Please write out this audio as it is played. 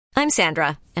I'm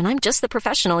Sandra, and I'm just the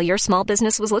professional your small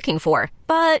business was looking for.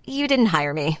 But you didn't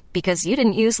hire me because you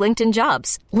didn't use LinkedIn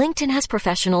Jobs. LinkedIn has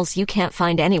professionals you can't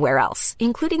find anywhere else,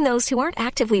 including those who aren't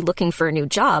actively looking for a new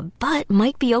job, but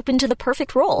might be open to the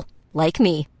perfect role, like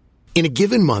me. In a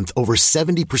given month, over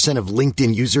 70% of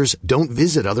LinkedIn users don't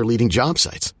visit other leading job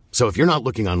sites. So if you're not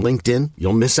looking on LinkedIn,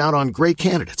 you'll miss out on great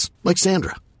candidates like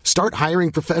Sandra. Start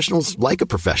hiring professionals like a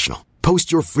professional.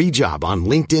 Post your free job on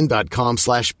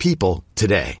linkedin.com/people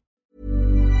today.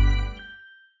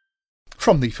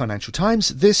 From the Financial Times,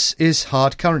 this is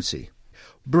Hard Currency.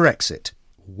 Brexit.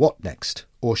 What next?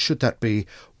 Or should that be,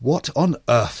 what on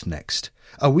earth next?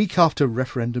 A week after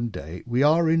referendum day, we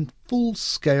are in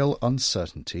full-scale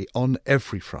uncertainty on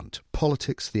every front.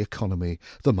 Politics, the economy,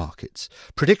 the markets.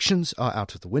 Predictions are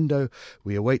out of the window.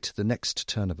 We await the next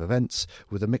turn of events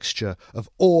with a mixture of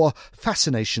awe,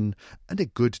 fascination, and a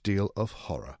good deal of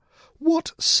horror.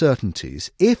 What certainties,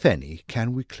 if any,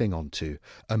 can we cling on to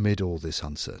amid all this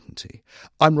uncertainty?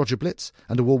 I'm Roger Blitz,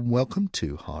 and a warm welcome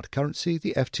to Hard Currency,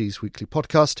 the FT's weekly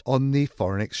podcast on the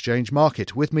foreign exchange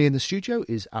market. With me in the studio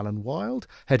is Alan Wilde,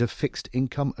 Head of Fixed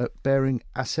Income at Bearing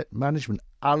Asset Management.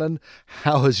 Alan,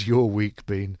 how has your week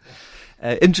been?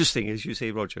 Interesting, as you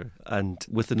say, Roger, and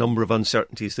with the number of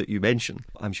uncertainties that you mention,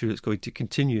 I'm sure it's going to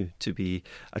continue to be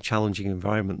a challenging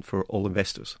environment for all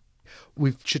investors.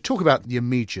 We should talk about the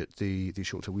immediate, the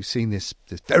short term. We've seen this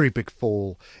very big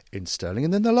fall in sterling,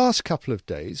 and then the last couple of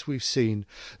days we've seen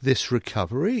this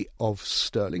recovery of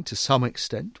sterling to some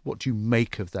extent. What do you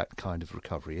make of that kind of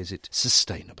recovery? Is it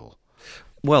sustainable?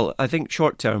 Well, I think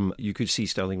short term you could see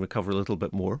sterling recover a little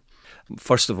bit more.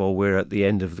 First of all, we're at the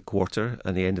end of the quarter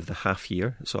and the end of the half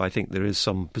year, so I think there is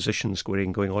some position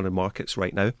squaring going on in markets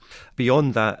right now.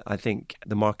 Beyond that, I think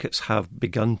the markets have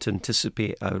begun to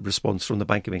anticipate a response from the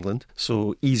Bank of England,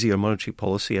 so easier monetary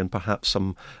policy and perhaps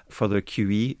some further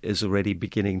QE is already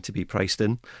beginning to be priced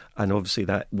in, and obviously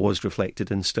that was reflected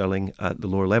in sterling at the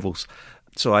lower levels.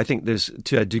 So I think there's,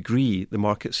 to a degree, the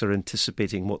markets are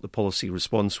anticipating what the policy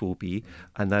response will be,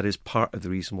 and that is part of the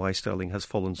reason why sterling has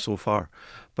fallen so far.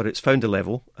 But it's found a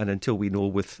level, and until we know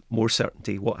with more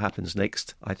certainty what happens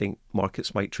next, I think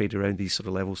markets might trade around these sort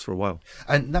of levels for a while.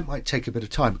 And that might take a bit of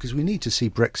time, because we need to see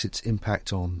Brexit's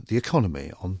impact on the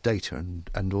economy, on data,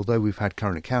 and although we've had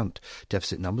current account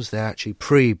deficit numbers, they're actually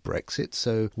pre-Brexit,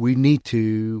 so we need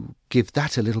to give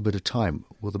that a little bit of time.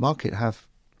 Will the market have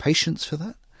patience for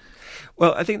that?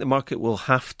 Well, I think the market will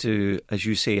have to, as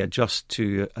you say, adjust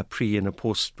to a pre- and a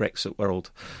post-Brexit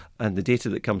world. And the data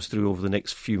that comes through over the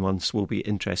next few months will be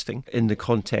interesting in the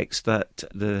context that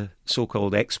the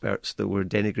so-called experts that were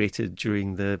denigrated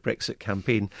during the Brexit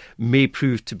campaign may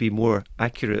prove to be more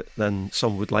accurate than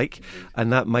some would like.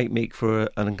 And that might make for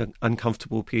an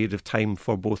uncomfortable period of time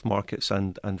for both markets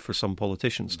and for some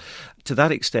politicians. To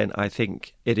that extent, I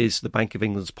think it is the Bank of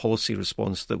England's policy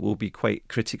response that will be quite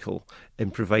critical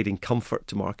in providing comfort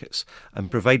to markets.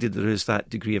 And provided there is that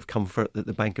degree of comfort that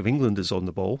the Bank of England is on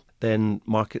the ball, then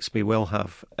markets may well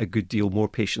have a good deal more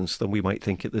patience than we might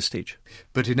think at this stage.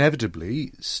 But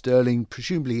inevitably, sterling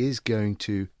presumably is going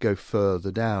to go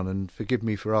further down. And forgive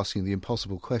me for asking the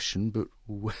impossible question, but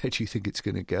where do you think it's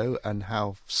going to go and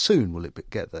how soon will it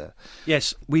get there?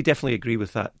 Yes, we definitely agree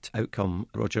with that outcome,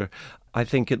 Roger. I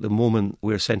think at the moment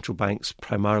where central banks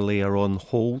primarily are on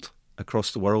hold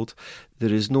across the world,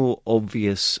 there is no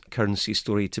obvious currency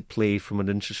story to play from an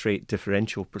interest rate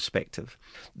differential perspective.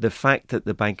 The fact that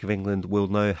the Bank of England will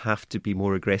now have to be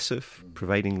more aggressive,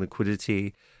 providing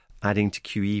liquidity, adding to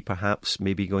QE perhaps,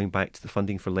 maybe going back to the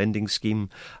funding for lending scheme,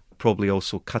 probably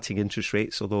also cutting interest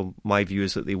rates, although my view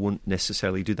is that they won't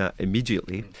necessarily do that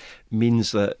immediately,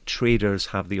 means that traders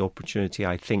have the opportunity,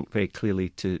 I think, very clearly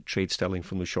to trade sterling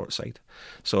from the short side.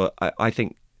 So I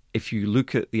think if you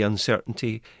look at the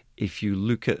uncertainty, if you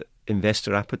look at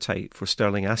investor appetite for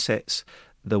sterling assets,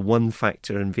 the one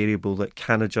factor and variable that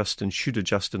can adjust and should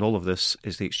adjust in all of this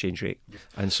is the exchange rate.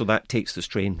 And so that takes the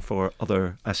strain for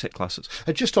other asset classes.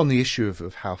 Just on the issue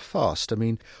of how fast, I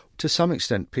mean, to some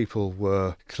extent people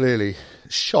were clearly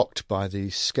shocked by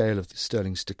the scale of the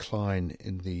sterling's decline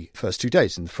in the first 2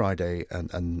 days, in the Friday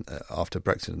and after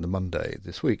Brexit and the Monday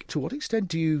this week. To what extent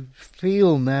do you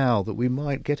feel now that we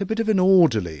might get a bit of an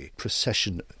orderly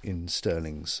procession in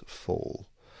sterling's fall?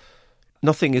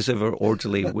 Nothing is ever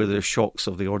orderly with the shocks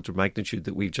of the order of magnitude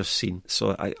that we've just seen.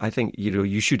 So I think,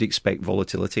 you should expect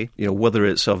volatility, whether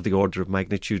it's of the order of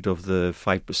magnitude of the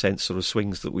 5% sort of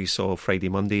swings that we saw Friday,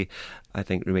 Monday, I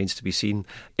think remains to be seen.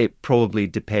 It probably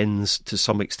depends to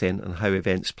some extent on how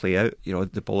events play out.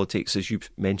 The politics, as you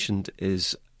mentioned,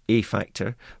 is a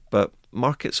factor, but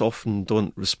markets often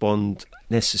don't respond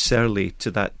necessarily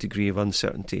to that degree of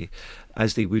uncertainty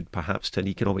as they would perhaps to an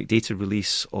economic data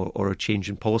release or a change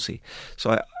in policy.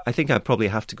 So I think I probably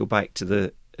have to go back to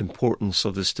the importance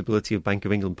of the stability of Bank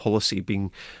of England policy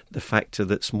being the factor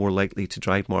that's more likely to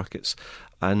drive markets.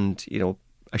 And,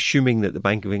 assuming that the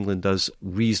Bank of England does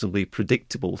reasonably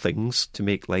predictable things to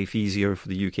make life easier for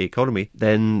the UK economy,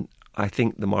 then I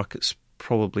think the markets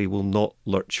probably will not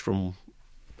lurch from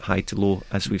high to low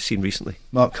as we've seen recently.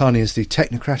 Mark Carney is the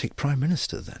technocratic Prime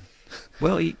Minister then?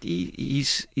 Well,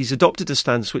 he's adopted a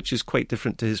stance which is quite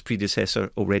different to his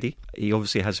predecessor already. He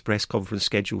obviously has a press conference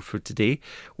scheduled for today,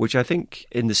 which I think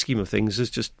in the scheme of things is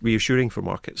just reassuring for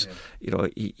markets. Yeah.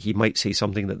 He might say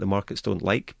something that the markets don't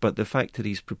like, but the fact that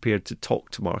he's prepared to talk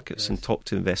to markets and talk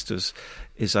to investors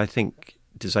is, I think,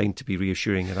 designed to be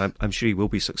reassuring, and I'm sure he will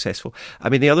be successful. I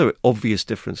mean, the other obvious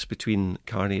difference between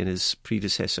Carney and his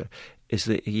predecessor is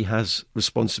that he has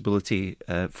responsibility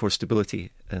for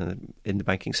stability in the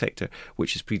banking sector,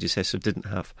 which his predecessor didn't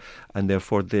have. And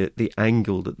therefore, the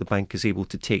angle that the bank is able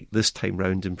to take this time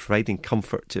round in providing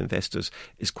comfort to investors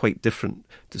is quite different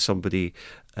to somebody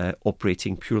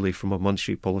operating purely from a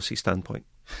monetary policy standpoint.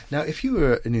 Now, if you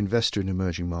were an investor in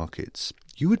emerging markets,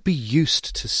 you would be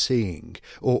used to seeing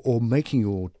or making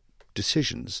your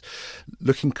decisions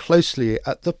looking closely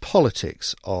at the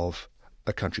politics of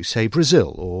a country, say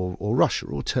Brazil or Russia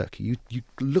or Turkey. You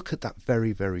look at that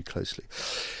very, very closely.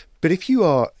 But if you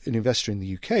are an investor in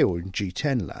the UK or in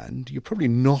G10 land, you're probably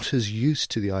not as used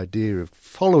to the idea of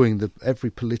following every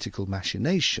political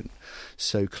machination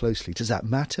so closely. Does that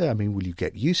matter? I mean, will you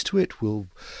get used to it? Will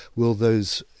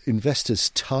those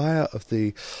investors tire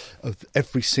of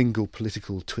every single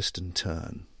political twist and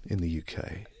turn in the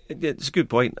UK? It's a good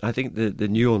point. I think the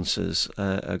nuances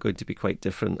are going to be quite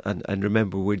different. And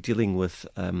remember, we're dealing with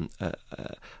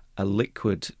a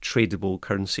liquid, tradable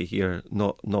currency here,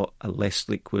 not a less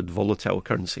liquid, volatile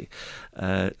currency.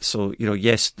 So,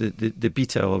 yes, the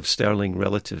beta of sterling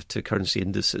relative to currency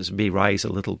indices may rise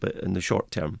a little bit in the short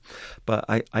term. But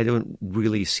I don't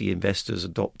really see investors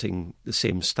adopting the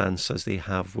same stance as they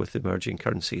have with emerging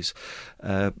currencies.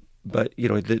 But,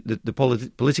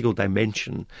 the political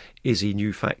dimension is a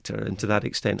new factor. And to that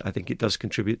extent, I think it does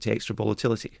contribute to extra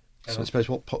volatility. And I suppose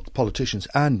what politicians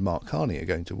and Mark Carney are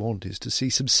going to want is to see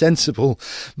some sensible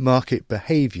market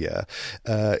behaviour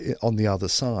on the other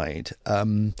side.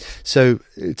 So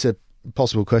it's a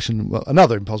possible question, well,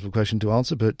 another impossible question to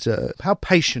answer, but how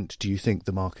patient do you think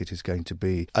the market is going to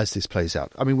be as this plays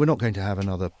out? I mean, we're not going to have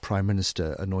another Prime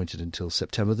Minister anointed until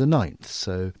September the 9th,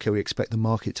 so can we expect the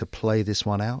market to play this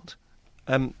one out?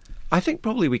 I think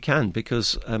probably we can,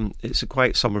 because it's a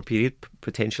quiet summer period,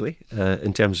 potentially,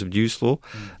 in terms of news flow.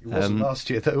 It wasn't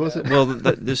last year, though, was it? Well,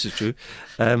 this is true.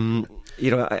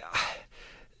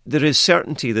 There is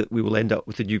certainty that we will end up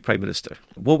with a new Prime Minister.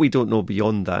 What we don't know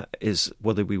beyond that is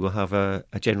whether we will have a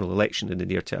general election in the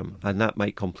near term, and that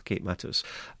might complicate matters.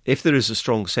 If there is a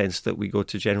strong sense that we go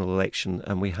to general election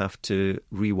and we have to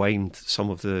rewind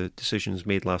some of the decisions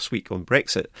made last week on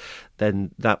Brexit,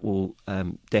 then that will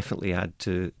definitely add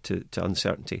to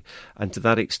uncertainty. And to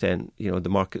that extent, the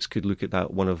markets could look at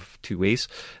that one of two ways.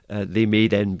 They may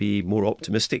then be more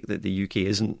optimistic that the UK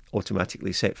isn't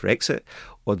automatically set for exit,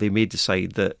 or they may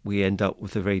decide that we end up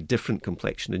with a very different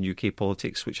complexion in UK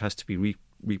politics, which has to be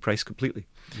repriced completely.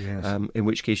 Yes. In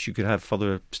which case you could have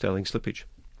further sterling slippage.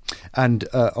 And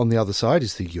on the other side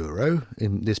is the euro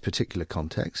in this particular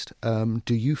context.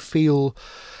 Do you feel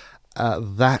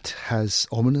that has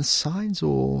ominous signs,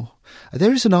 or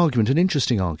there is an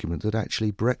interesting argument that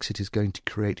actually Brexit is going to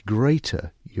create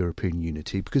greater European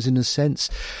unity, because in a sense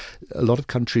a lot of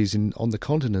countries on the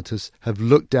continent have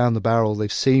looked down the barrel,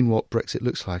 they've seen what Brexit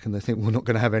looks like, and they think we're not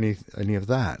going to have any of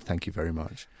that. Thank you very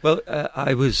much. Well,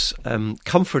 I was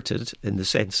comforted in the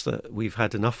sense that we've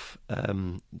had enough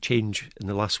change in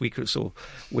the last week or so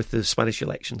with the Spanish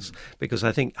elections, because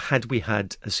I think had we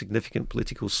had a significant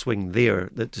political swing there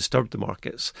that disturbed the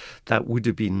markets, that would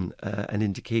have been an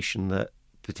indication that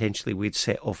potentially we'd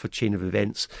set off a chain of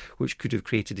events which could have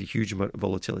created a huge amount of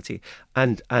volatility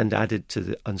and added to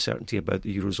the uncertainty about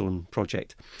the Eurozone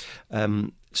project.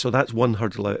 So that's one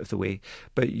hurdle out of the way.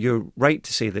 But you're right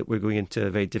to say that we're going into a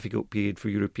very difficult period for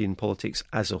European politics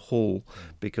as a whole,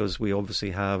 because we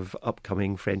obviously have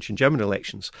upcoming French and German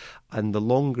elections. And the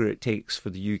longer it takes for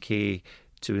the UK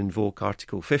to invoke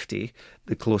Article 50,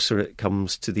 the closer it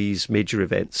comes to these major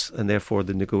events, and therefore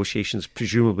the negotiations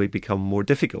presumably become more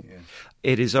difficult. Yeah.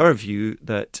 It is our view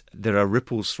that there are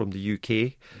ripples from the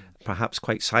UK, perhaps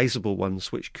quite sizable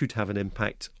ones, which could have an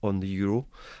impact on the euro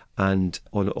and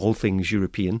on all things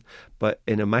European. But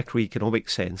in a macroeconomic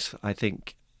sense, I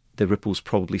think the ripples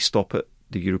probably stop at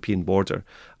the European border,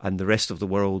 and the rest of the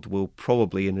world will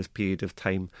probably, in this period of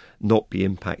time, not be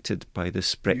impacted by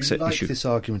this Brexit issue. This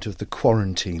argument of the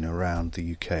quarantine around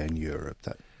the UK and Europe,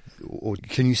 or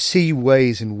can you see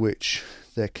ways in which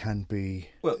there can be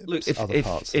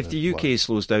if the UK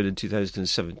slows down in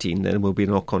 2017, then there will be a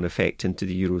knock-on effect into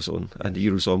the Eurozone, and the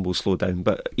Eurozone will slow down,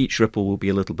 but each ripple will be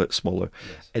a little bit smaller.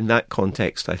 Yes. In that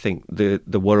context, I think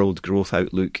the world growth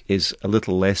outlook is a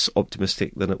little less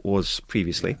optimistic than it was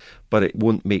previously, but it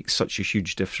won't make such a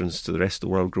huge difference to the rest of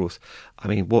the world growth. I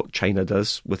mean, what China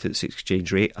does with its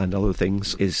exchange rate and other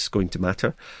things is going to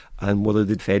matter, and whether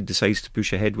the Fed decides to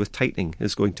push ahead with tightening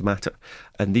is going to matter.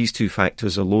 And these two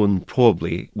factors alone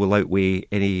probably will outweigh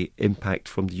any impact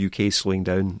from the UK slowing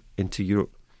down into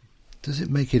Europe. Does it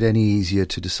make it any easier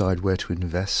to decide where to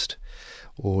invest,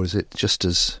 or is it just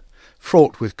as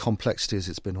fraught with complexity as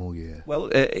it's been all year? Well,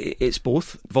 it's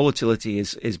both. Volatility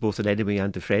is both an enemy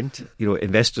and a friend. You know,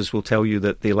 investors will tell you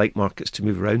that they like markets to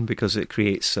move around because it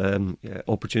creates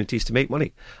opportunities to make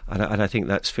money, and I think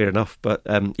that's fair enough. But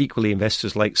equally,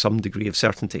 investors like some degree of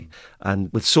certainty,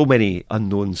 and with so many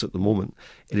unknowns at the moment,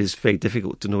 it is very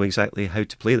difficult to know exactly how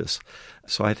to play this.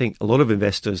 So I think a lot of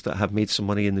investors that have made some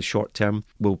money in the short term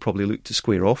will probably look to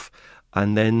square off.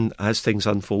 And then as things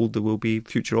unfold, there will be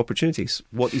future opportunities.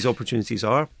 What these opportunities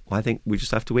are, I think we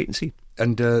just have to wait and see.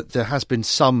 And there has been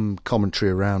some commentary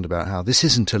around about how this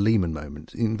isn't a Lehman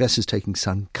moment. Investors taking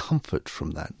some comfort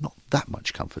from that, not that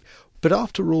much comfort. But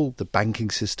after all, the banking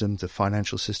system, the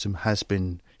financial system has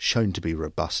been shown to be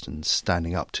robust and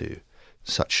standing up to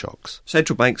such shocks.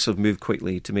 Central banks have moved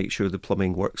quickly to make sure the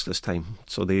plumbing works this time.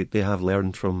 So they have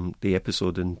learned from the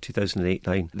episode in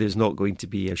 2008-9. There's not going to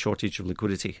be a shortage of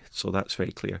liquidity, so that's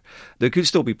very clear. There could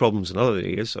still be problems in other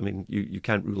areas. I mean, you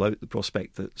can't rule out the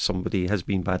prospect that somebody has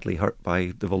been badly hurt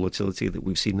by the volatility that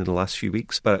we've seen in the last few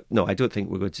weeks. But no, I don't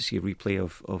think we're going to see a replay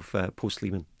of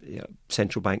post-Lehman.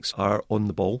 Central banks are on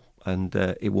the ball, and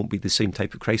it won't be the same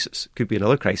type of crisis. It could be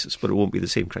another crisis, but it won't be the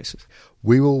same crisis.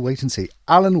 We will wait and see.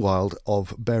 Alan Wilde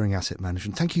of Bearing Asset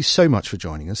Management, thank you so much for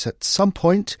joining us. At some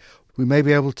point, we may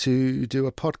be able to do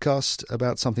a podcast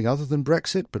about something other than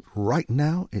Brexit, but right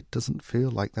now, it doesn't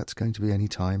feel like that's going to be any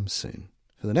time soon.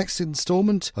 For the next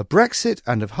instalment of Brexit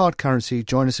and of Hard Currency,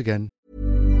 join us again.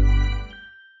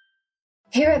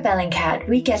 Here at Bellingcat,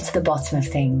 we get to the bottom of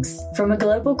things. From a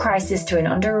global crisis to an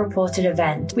underreported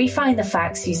event, we find the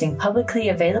facts using publicly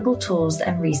available tools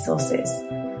and resources,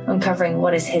 uncovering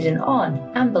what is hidden on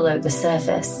and below the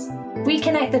surface. We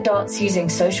connect the dots using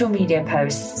social media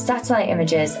posts, satellite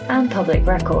images, and public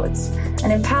records,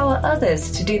 and empower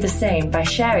others to do the same by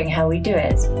sharing how we do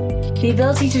it. The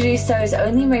ability to do so is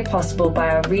only made possible by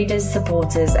our readers,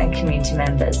 supporters, and community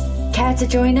members. Care to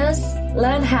join us?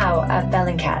 Learn how at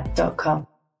bellingcat.com.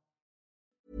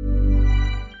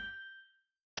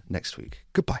 Next week.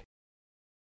 Goodbye.